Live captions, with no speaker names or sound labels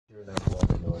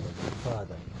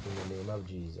the name of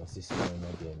Jesus this morning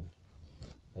again.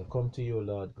 I come to you,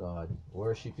 Lord God,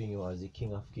 worshiping you as the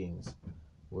King of Kings,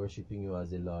 worshiping you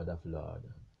as the Lord of Lords.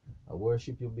 I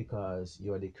worship you because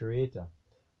you are the Creator.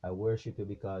 I worship you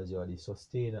because you are the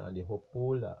sustainer and the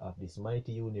upholder of this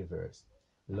mighty universe.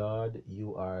 Lord,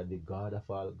 you are the God of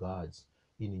all gods.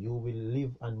 In you we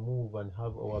live and move and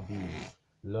have our being.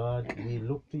 Lord, we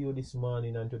look to you this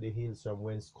morning unto the hills from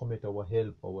whence cometh our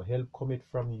help. Our help cometh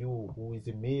from you, who is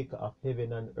the maker of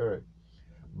heaven and earth.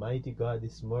 Mighty God,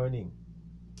 this morning,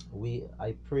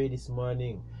 I pray this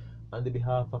morning on the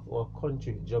behalf of our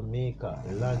country, Jamaica,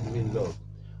 land we love.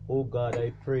 Oh God,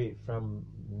 I pray from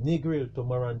Negril to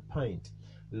Moran Point.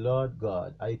 Lord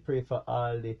God, I pray for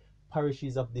all the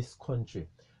parishes of this country.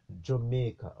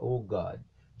 Jamaica, oh God.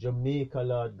 Jamaica,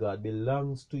 Lord God,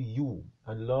 belongs to you.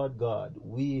 And Lord God,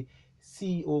 we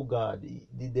see, oh God,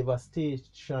 the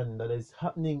devastation that is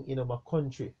happening in our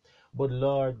country. But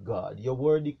Lord God, your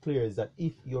word declares that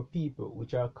if your people,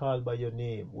 which are called by your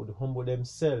name, would humble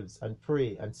themselves and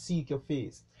pray and seek your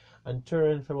face and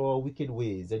turn from our wicked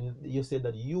ways, and you said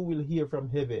that you will hear from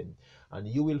heaven and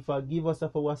you will forgive us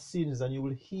of our sins and you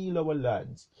will heal our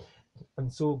lands.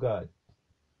 And so, God,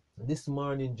 this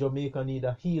morning Jamaica need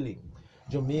a healing.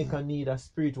 Jamaica need a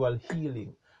spiritual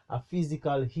healing, a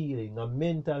physical healing, a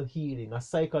mental healing, a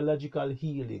psychological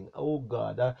healing, oh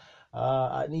God,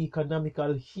 an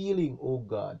economical healing, oh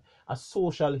God, a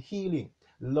social healing.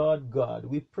 Lord God,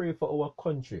 we pray for our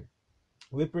country.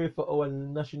 We pray for our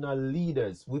national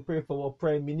leaders. We pray for our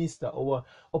prime minister, our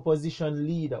opposition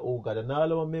leader, oh God, and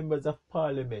all our members of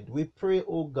parliament. We pray,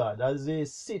 oh God, as they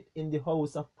sit in the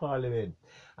house of parliament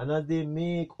and as they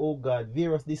make, oh God,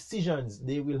 various decisions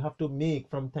they will have to make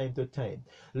from time to time.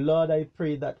 Lord, I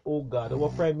pray that, oh God, our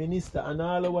prime minister and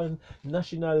all our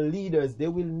national leaders, they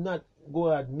will not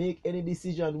go and make any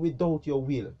decision without your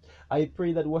will. I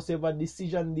pray that whatever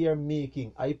decision they are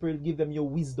making, I pray give them your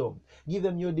wisdom, give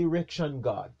them your direction,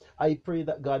 God. I pray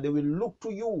that, God, they will look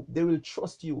to you, they will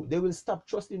trust you, they will stop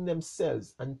trusting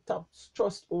themselves and stop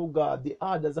trust, oh God, the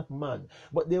orders of man,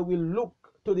 but they will look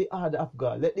to the order of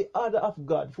God. Let the order of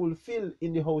God fulfill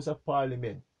in the House of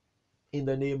Parliament. In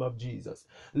the name of Jesus.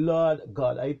 Lord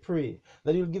God, I pray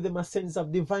that you'll give them a sense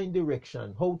of divine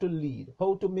direction, how to lead,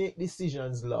 how to make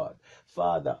decisions, Lord.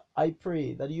 Father, I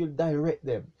pray that you'll direct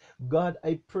them. God,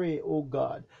 I pray, oh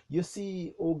God, you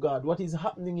see, oh God, what is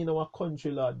happening in our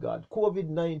country, Lord God.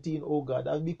 COVID-19, oh God,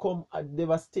 has become a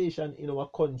devastation in our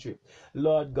country.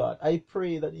 Lord God, I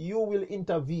pray that you will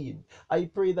intervene. I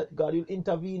pray that, God, you'll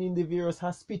intervene in the various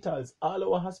hospitals,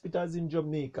 all our hospitals in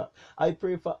Jamaica. I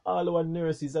pray for all our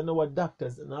nurses and our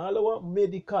doctors and all our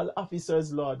medical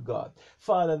officers, Lord God.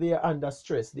 Father, they are under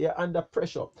stress, they are under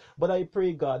pressure. But I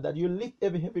pray, God, that you lift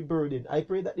every heavy burden. I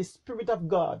pray that the Spirit of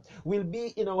God will be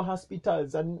in our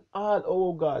hospitals and all,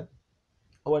 oh God,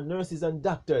 our nurses and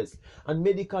doctors and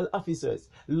medical officers.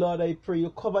 Lord, I pray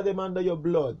you cover them under your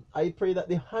blood. I pray that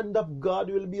the hand of God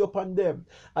will be upon them.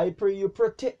 I pray you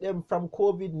protect them from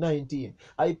COVID-19.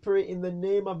 I pray in the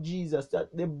name of Jesus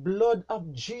that the blood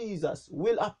of Jesus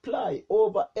will apply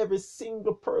over every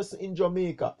single person in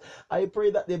Jamaica. I pray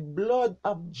that the blood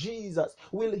of Jesus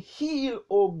will heal,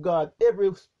 oh God, every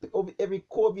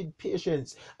COVID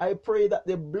patients. I pray that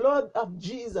the blood of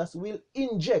Jesus will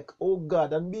inject, oh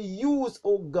God, and be used,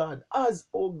 oh God, as,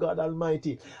 oh God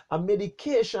Almighty, a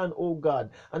medication, oh God,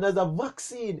 and as a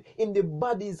vaccine in the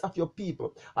bodies of your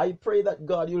people. I pray that,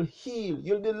 God, you'll heal,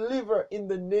 you'll deliver in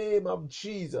the name of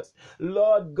Jesus.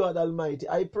 Lord God Almighty,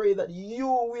 I pray that you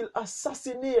will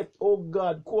assassinate, oh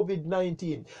God,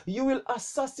 COVID-19. You will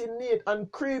assassinate and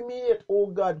cremate, oh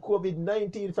God,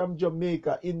 COVID-19 from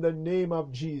Jamaica in the name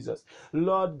of Jesus.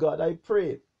 Lord God, I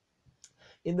pray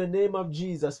in the name of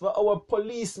Jesus for our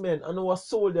policemen and our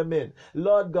soldier men.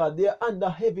 Lord God, they are under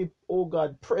heavy, oh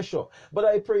God, pressure. But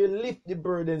I pray you lift the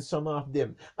burdens from off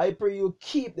them. I pray you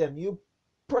keep them, you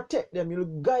protect them,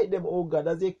 you guide them, oh God,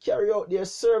 as they carry out their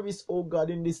service, oh God,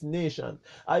 in this nation.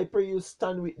 I pray you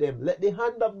stand with them. Let the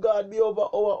hand of God be over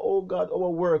our, oh God, our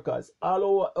workers,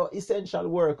 all our essential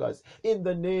workers, in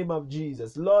the name of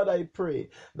Jesus. Lord, I pray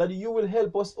that you will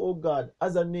help us, oh God,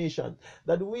 as a nation,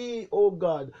 that we, oh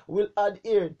God, will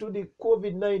adhere to the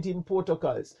COVID-19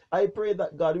 protocols. I pray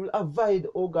that, God, will avoid,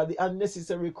 oh God, the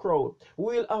unnecessary crowd.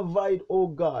 We'll avoid, oh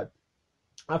God,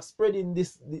 of spreading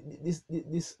this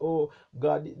oh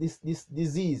God, this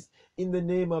disease in the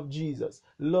name of Jesus.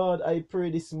 Lord, I pray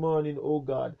this morning, oh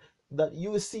God, that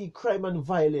you see crime and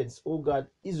violence, oh God,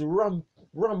 is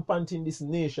rampant in this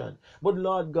nation. But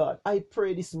Lord God, I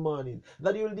pray this morning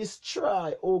that you will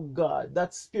destroy, oh God,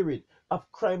 that spirit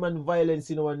of crime and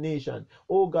violence in our nation.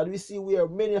 Oh God, we see where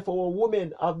many of our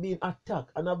women have been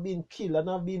attacked and have been killed and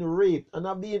have been raped and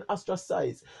have been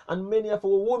ostracized, and many of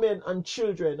our women and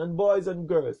children and boys and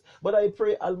girls. But I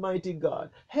pray, Almighty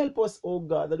God, help us, oh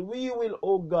God, that we will,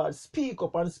 oh God, speak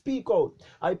up and speak out.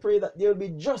 I pray that there will be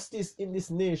justice in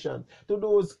this nation to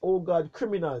those, oh God,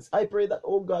 criminals. I pray that,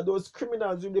 oh God, those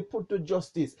criminals will be put to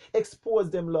justice. Expose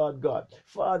them, Lord God.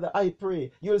 Father, I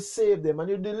pray you'll save them and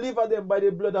you'll deliver them by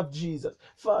the blood of Jesus.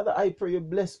 Father, I pray you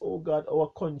bless, oh God, our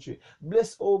country.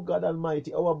 Bless, oh God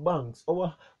Almighty, our banks,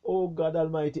 our, oh God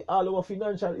Almighty, all our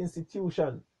financial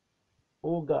institutions.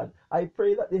 Oh God, I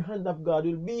pray that the hand of God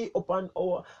will be upon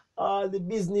all the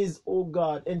business, oh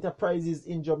God, enterprises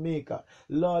in Jamaica.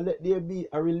 Lord, let there be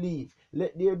a relief.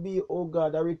 Let there be, oh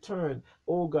God, a return.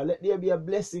 Oh God, let there be a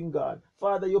blessing, God.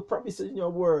 Father, you promise in your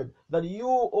word that you,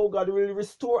 oh God, will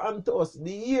restore unto us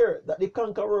the year that the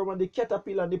cankerworm and the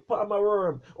caterpillar and the palmer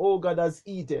worm, oh God, has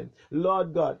eaten.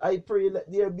 Lord God, I pray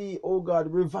let there be, oh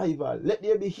God, revival. Let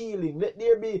there be healing. Let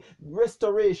there be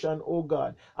restoration, oh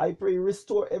God. I pray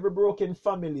restore every broken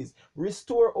families.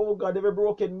 Restore, oh God, every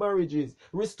broken marriages.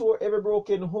 Restore every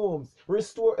broken homes.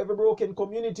 Restore every broken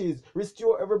communities.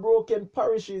 Restore every broken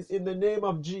parishes in the name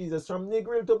of Jesus. From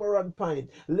Negril to Moran Pine,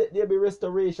 let there be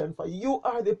restoration. For you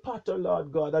are the potter,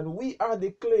 Lord God, and we are the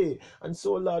clay. And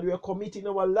so, Lord, we are committing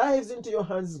our lives into your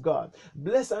hands, God.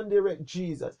 Bless and direct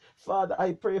Jesus. Father,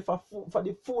 I pray for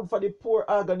the food for the poor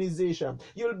organization.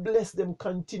 You'll bless them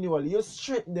continually. You'll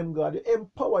strengthen them, God. You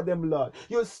empower them, Lord.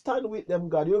 You'll stand with them,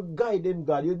 God. You'll guide them,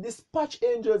 God. You'll dispatch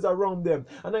angels around them.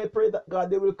 And I pray that, God,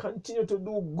 they will continue to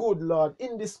do good, Lord,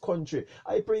 in this country.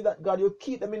 I pray that, God, you'll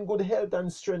keep them in good health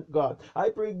and strength, God. I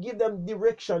pray give them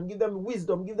direction, give them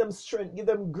wisdom, give them strength, give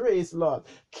them grace, Lord.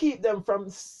 Keep them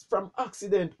from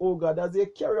accident, oh God, as they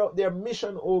carry out their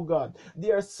mission, oh God.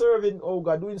 They are serving, oh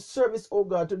God, doing service, oh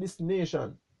God, to this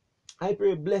nation. I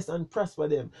pray bless and prosper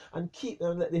them and keep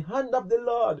them. Let the hand of the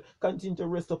Lord continue to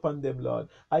rest upon them, Lord.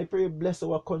 I pray bless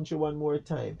our country one more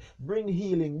time. Bring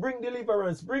healing, bring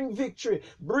deliverance, bring victory,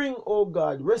 bring, oh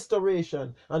God,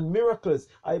 restoration and miracles.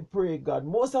 I pray, God,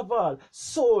 most of all,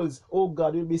 souls, oh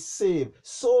God, will be saved.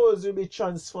 Souls will be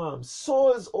transformed.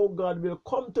 Souls, oh God, will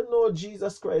come to know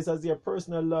Jesus Christ as their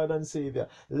personal Lord and Savior.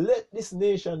 Let this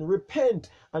nation repent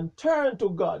and turn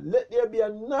to God. Let there be a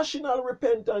national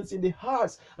repentance in the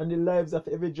hearts and the lives of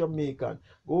every Jamaican.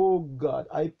 Oh God,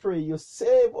 I pray you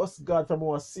save us, God, from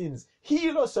our sins.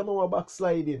 Heal us from our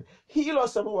backsliding. Heal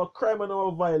us from our crime and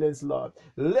our violence, Lord.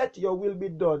 Let your will be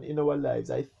done in our lives.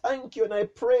 I thank you and I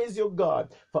praise you,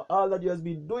 God, for all that you have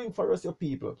been doing for us, your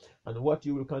people, and what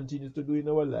you will continue to do in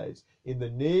our lives. In the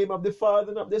name of the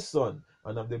Father and of the Son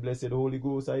and of the blessed Holy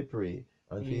Ghost, I pray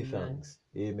and give thanks.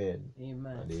 Amen.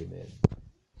 Amen. And amen.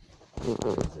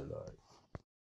 Praise the Lord.